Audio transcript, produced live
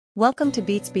Welcome to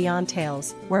Beats Beyond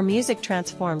Tales, where music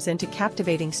transforms into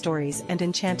captivating stories and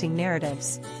enchanting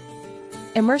narratives.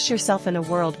 Immerse yourself in a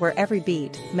world where every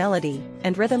beat, melody,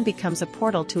 and rhythm becomes a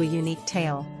portal to a unique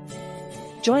tale.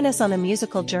 Join us on a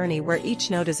musical journey where each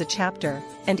note is a chapter,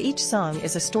 and each song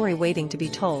is a story waiting to be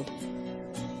told.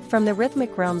 From the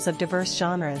rhythmic realms of diverse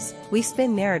genres, we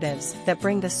spin narratives that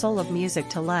bring the soul of music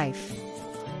to life.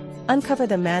 Uncover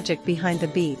the magic behind the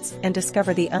beats and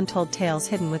discover the untold tales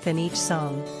hidden within each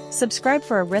song. Subscribe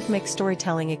for a rhythmic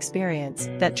storytelling experience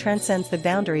that transcends the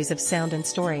boundaries of sound and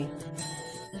story.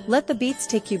 Let the beats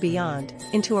take you beyond,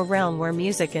 into a realm where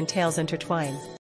music and tales intertwine.